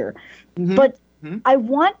Jung here. But I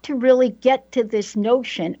want to really get to this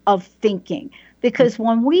notion of thinking, because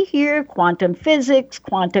when we hear quantum physics,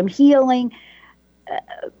 quantum healing,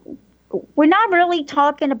 we're not really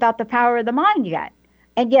talking about the power of the mind yet.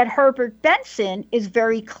 And yet Herbert Benson is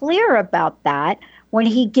very clear about that when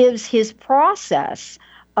he gives his process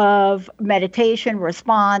of meditation,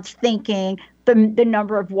 response, thinking, the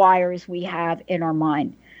number of wires we have in our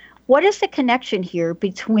mind. What is the connection here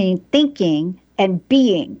between thinking and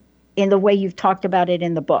being in the way you've talked about it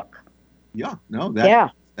in the book?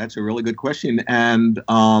 That's a really good question. And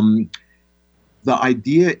the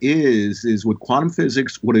idea is with quantum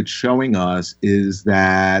physics, what it's showing us is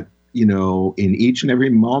that, in each and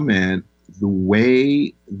every moment, the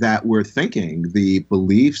way that we're thinking, the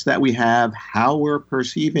beliefs that we have, how we're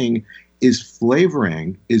perceiving is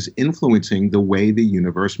influencing the way the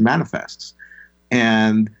universe manifests.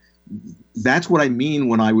 And that's what I mean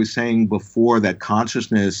when I was saying before that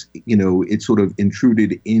consciousness, it sort of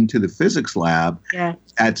intruded into the physics lab. Yeah.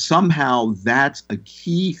 That somehow that's a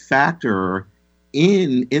key factor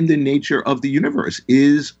in the nature of the universe,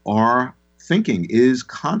 is our thinking, is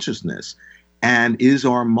consciousness, and is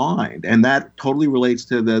our mind. And that totally relates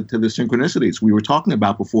to the synchronicities we were talking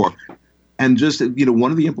about before. And just, one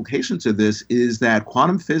of the implications of this is that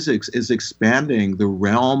quantum physics is expanding the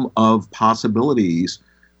realm of possibilities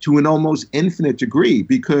to an almost infinite degree,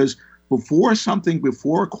 because before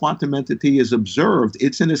a quantum entity is observed,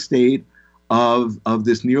 it's in a state of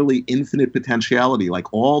this nearly infinite potentiality,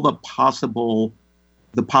 like all the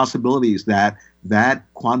possibilities that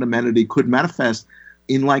quantum entity could manifest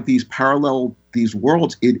in like these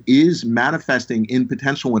worlds. It is manifesting in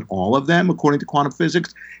potential in all of them, according to quantum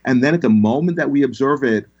physics. And then at the moment that we observe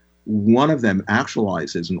it, one of them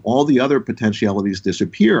actualizes and all the other potentialities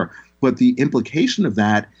disappear. But the implication of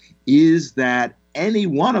that is that any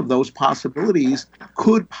one of those possibilities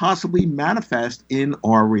could possibly manifest in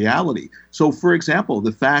our reality. So, for example,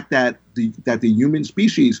 the fact that the human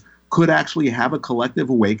species could actually have a collective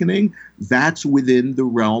awakening, that's within the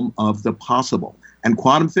realm of the possible. And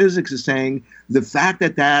quantum physics is saying the fact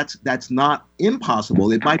that that's not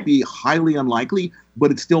impossible. It might be highly unlikely,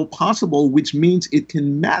 but it's still possible, which means it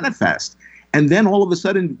can manifest. And then all of a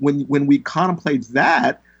sudden, when we contemplate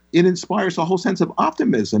that, it inspires a whole sense of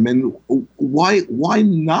optimism. And why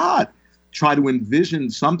not try to envision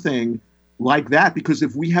something like that? Because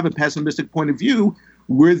if we have a pessimistic point of view,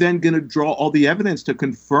 we're then going to draw all the evidence to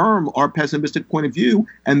confirm our pessimistic point of view,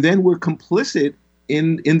 and then we're complicit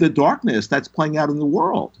in the darkness that's playing out in the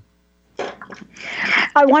world.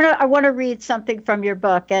 I want to read something from your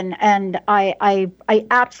book, and I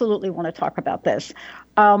absolutely want to talk about this.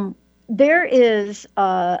 There is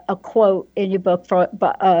a quote in your book from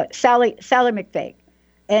Sally McVeigh,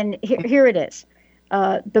 and here it is.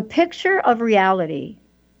 The picture of reality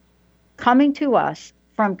coming to us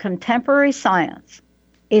from contemporary science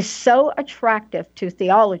is so attractive to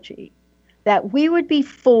theology that we would be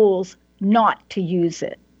fools not to use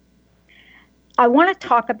it. I want to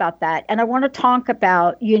talk about that, and I want to talk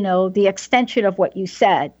about, the extension of what you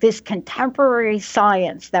said, this contemporary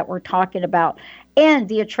science that we're talking about, and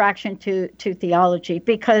the attraction to theology,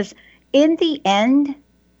 because in the end,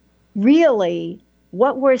 really,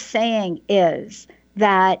 what we're saying is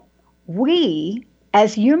that we,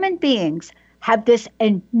 as human beings, have this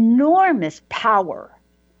enormous power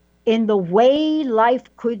in the way life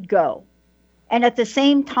could go. And at the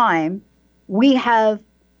same time, we have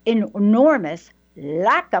an enormous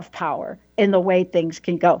lack of power in the way things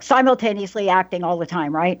can go, simultaneously acting all the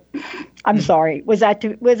time, right? I'm sorry. Was that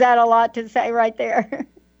a lot to say right there?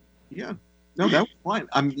 Yeah. No, that was fine.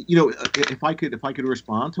 If I could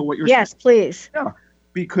respond to what you're saying. Yes, please. Yeah.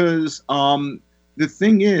 Because the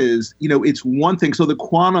thing is, it's one thing. So the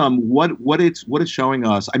quantum, what it's showing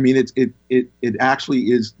us, I mean, it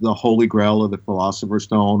actually is the holy grail of the philosopher's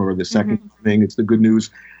stone or the second thing. It's the good news.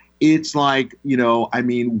 It's like,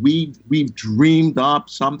 we've dreamed up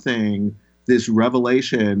something, this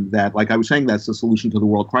revelation that, like I was saying, that's the solution to the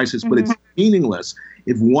world crisis, but it's meaningless.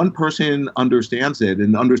 If one person understands it,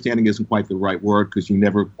 and understanding isn't quite the right word because you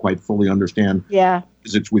never quite fully understand because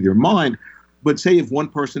it's with your mind. But say if one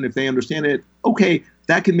person, if they understand it, okay,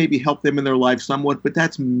 that can maybe help them in their life somewhat, but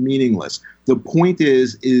that's meaningless. The point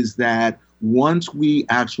is that once we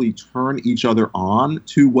actually turn each other on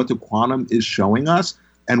to what the quantum is showing us,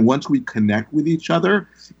 and once we connect with each other,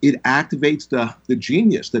 it activates the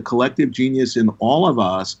genius, the collective genius in all of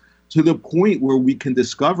us, to the point where we can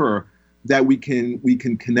discover that we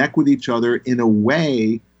can connect with each other in a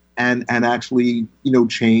way and actually,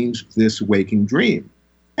 change this waking dream.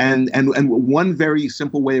 And one very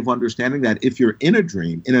simple way of understanding that, if you're in a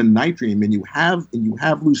dream, in a night dream, and you have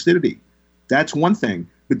lucidity, that's one thing.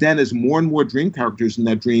 But then as more and more dream characters in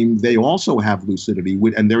that dream, they also have lucidity,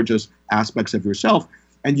 and they're just aspects of yourself.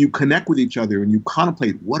 And you connect with each other and you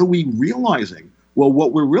contemplate, what are we realizing? Well,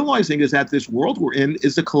 what we're realizing is that this world we're in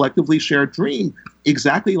is a collectively shared dream,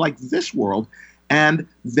 exactly like this world. And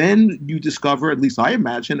then you discover, at least I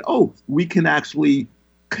imagine, we can actually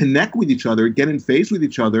connect with each other, get in phase with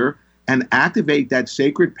each other, and activate that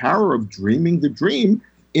sacred power of dreaming the dream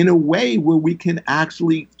in a way where we can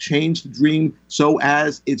actually change the dream so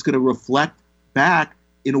as it's going to reflect back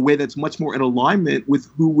in a way that's much more in alignment with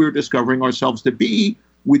who we're discovering ourselves to be,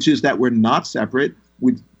 which is that we're not separate,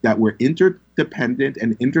 that we're interdependent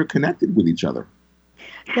and interconnected with each other.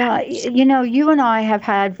 Yeah, you and I have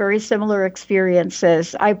had very similar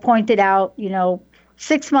experiences. I pointed out,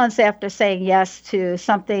 6 months after saying yes to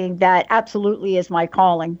something that absolutely is my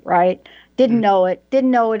calling, right? Didn't know it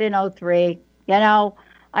in 2003,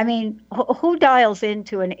 I mean, who dials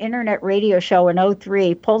into an internet radio show in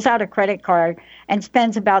 2003, pulls out a credit card, and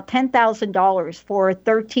spends about $10,000 for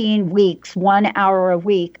 13 weeks, 1 hour a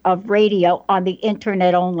week of radio on the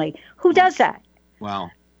internet only? Who does that? Wow.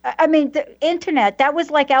 I mean, the internet, that was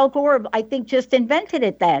like Al Gore, I think, just invented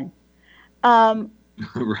it then.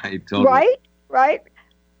 Right. Totally. Right.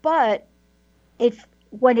 But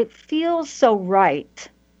when it feels so right,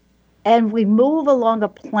 and we move along a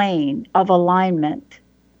plane of alignment,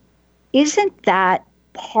 isn't that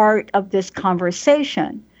part of this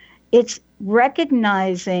conversation? It's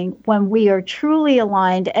recognizing when we are truly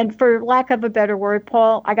aligned, and for lack of a better word,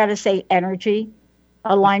 Paul, I got to say energy,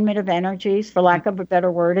 alignment of energies, for lack of a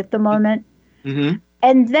better word at the moment. Mm-hmm.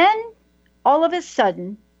 And then all of a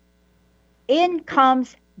sudden, in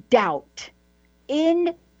comes doubt.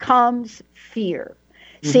 In comes fear.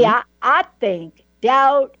 Mm-hmm. See, I think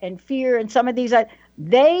doubt and fear and some of these,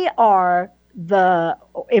 they are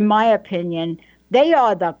in my opinion, they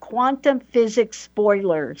are the quantum physics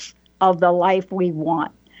spoilers of the life we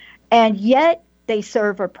want. And yet they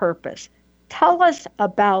serve a purpose. Tell us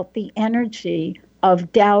about the energy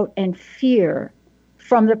of doubt and fear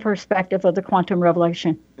from the perspective of the quantum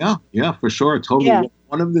revelation. Yeah, for sure. Totally. Yeah.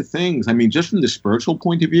 One of the things, just from the spiritual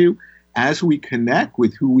point of view, as we connect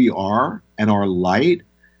with who we are and our light,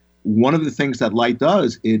 one of the things that light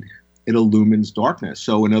does, it illumines darkness.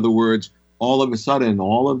 So in other words, all of a sudden,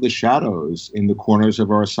 all of the shadows in the corners of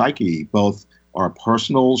our psyche, both our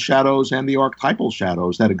personal shadows and the archetypal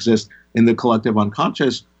shadows that exist in the collective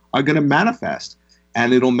unconscious, are going to manifest.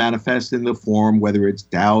 And it'll manifest in the form, whether it's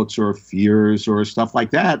doubts or fears or stuff like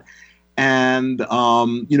that. And,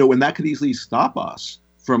 and that could easily stop us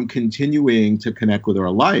from continuing to connect with our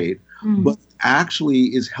light, but actually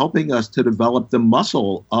is helping us to develop the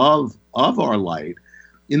muscle of our light.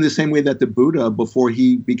 In the same way that the Buddha, before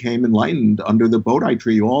he became enlightened under the Bodhi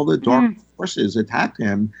tree, all the dark forces attacked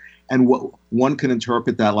him. And what one can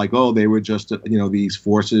interpret that like, oh, they were just, these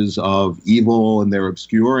forces of evil and they're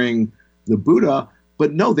obscuring the Buddha.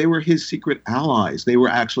 But no, they were his secret allies. They were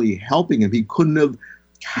actually helping him. He couldn't have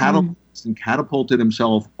catapulted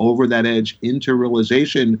himself over that edge into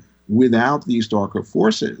realization without these darker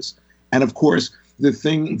forces. And of course, the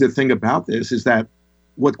thing about this is that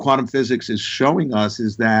what quantum physics is showing us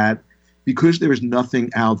is that because there is nothing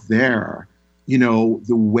out there, the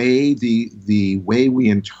way we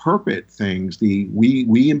interpret things,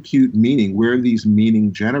 we impute meaning. We're these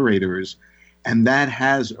meaning generators, and that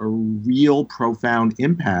has a real profound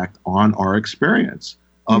impact on our experience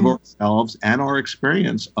of ourselves and our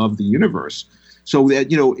experience of the universe. So that,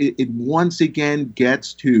 it once again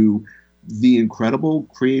gets to the incredible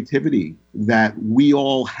creativity that we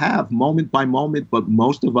all have moment by moment, but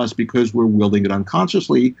most of us, because we're wielding it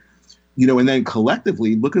unconsciously, and then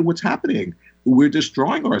collectively, look at what's happening. We're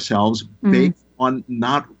destroying ourselves based on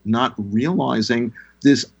not realizing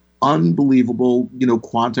this unbelievable,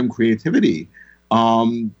 quantum creativity.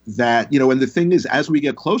 That, and the thing is, as we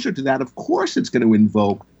get closer to that, of course, it's going to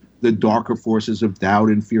invoke the darker forces of doubt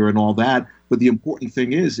and fear and all that. But the important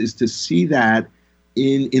thing is to see that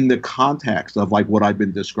in the context of like what I've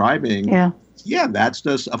been describing. Yeah, that's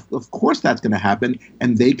just, of course, that's going to happen,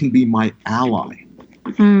 and they can be my ally.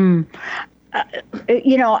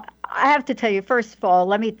 I have to tell you, first of all,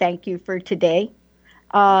 let me thank you for today.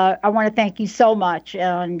 I want to thank you so much.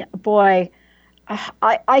 And boy,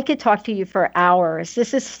 I could talk to you for hours.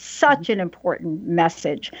 This is such an important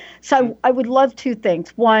message. So I would love two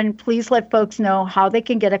things. One, please let folks know how they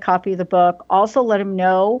can get a copy of the book. Also let them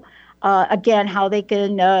know, again, how they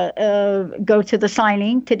can go to the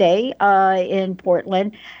signing today in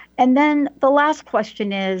Portland. And then the last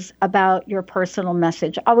question is about your personal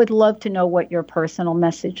message. I would love to know what your personal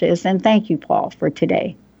message is. And thank you, Paul, for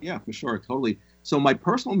today. Yeah, for sure. Totally. So my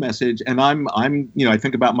personal message, and I'm I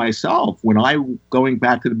think about myself when going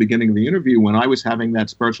back to the beginning of the interview, when I was having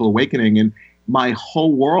that spiritual awakening and my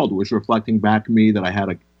whole world was reflecting back to me that I had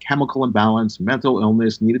a chemical imbalance, mental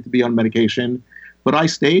illness, needed to be on medication. But I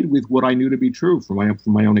stayed with what I knew to be true from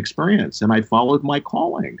my own experience. And I followed my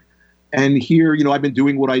calling. And here, I've been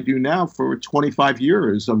doing what I do now for 25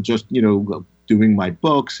 years of just, doing my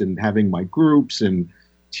books and having my groups and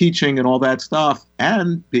teaching and all that stuff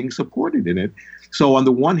and being supported in it. So on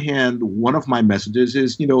the one hand, one of my messages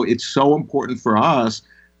is, it's so important for us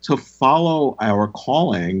to follow our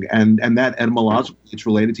calling, and that etymologically it's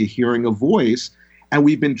related to hearing a voice. And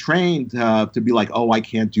we've been trained to be like, oh, I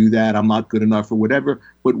can't do that, I'm not good enough or whatever.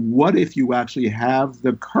 But what if you actually have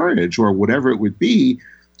the courage or whatever it would be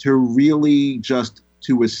to really just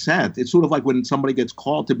to assent? It's sort of like when somebody gets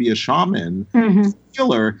called to be a shaman,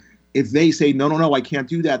 healer. If they say, no, I can't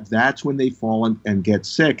do that, that's when they fall and get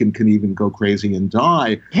sick and can even go crazy and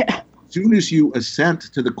die. Yeah. As soon as you assent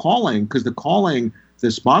to the calling, because the calling,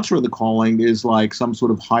 the sponsor of the calling is like some sort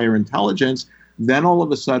of higher intelligence, then all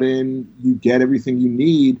of a sudden you get everything you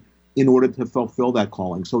need in order to fulfill that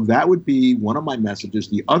calling. So that would be one of my messages.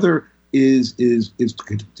 The other is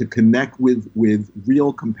to connect with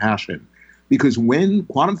real compassion. Because when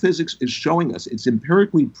quantum physics is showing us, it's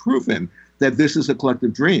empirically proven that this is a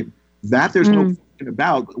collective dream. That there's no question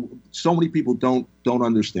about. So many people don't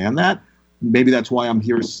understand that. Maybe that's why I'm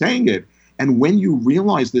here saying it. And when you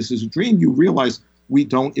realize this is a dream, you realize we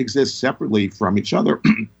don't exist separately from each other,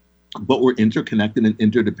 but we're interconnected and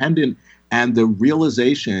interdependent. And the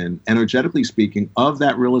realization, energetically speaking, of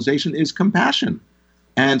that realization is compassion.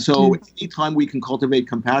 And so anytime we can cultivate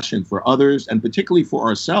compassion for others, and particularly for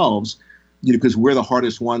ourselves, because we're the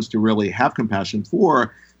hardest ones to really have compassion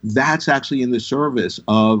for, that's actually in the service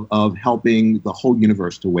of helping the whole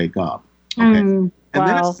universe to wake up. Okay. And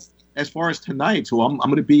then as far as tonight, so I'm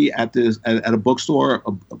going to be at a bookstore,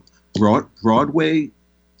 Broadway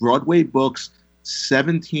Books,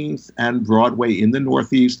 17th and Broadway in the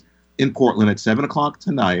Northeast in Portland at 7:00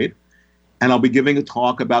 tonight. And I'll be giving a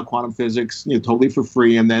talk about quantum physics, totally for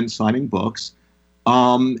free, and then signing books.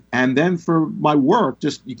 And then for my work,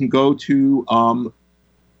 just you can go to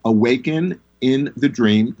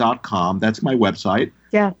awakeninthedream.com. That's my website.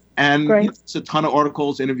 Yeah. And it's a ton of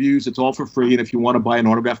articles, interviews. It's all for free. And if you want to buy an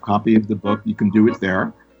autographed copy of the book, you can do it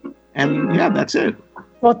there. And yeah, that's it.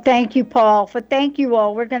 Well, thank you, Paul. Thank you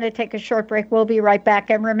all. We're going to take a short break. We'll be right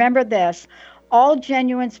back. And remember this. All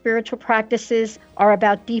genuine spiritual practices are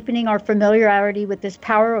about deepening our familiarity with this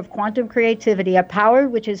power of quantum creativity, a power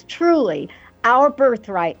which is truly our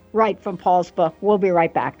birthright, right from Paul's book. We'll be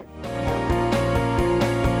right back.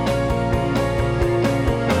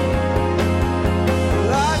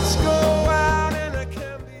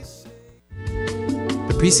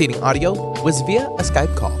 The preceding audio was via a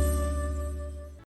Skype call.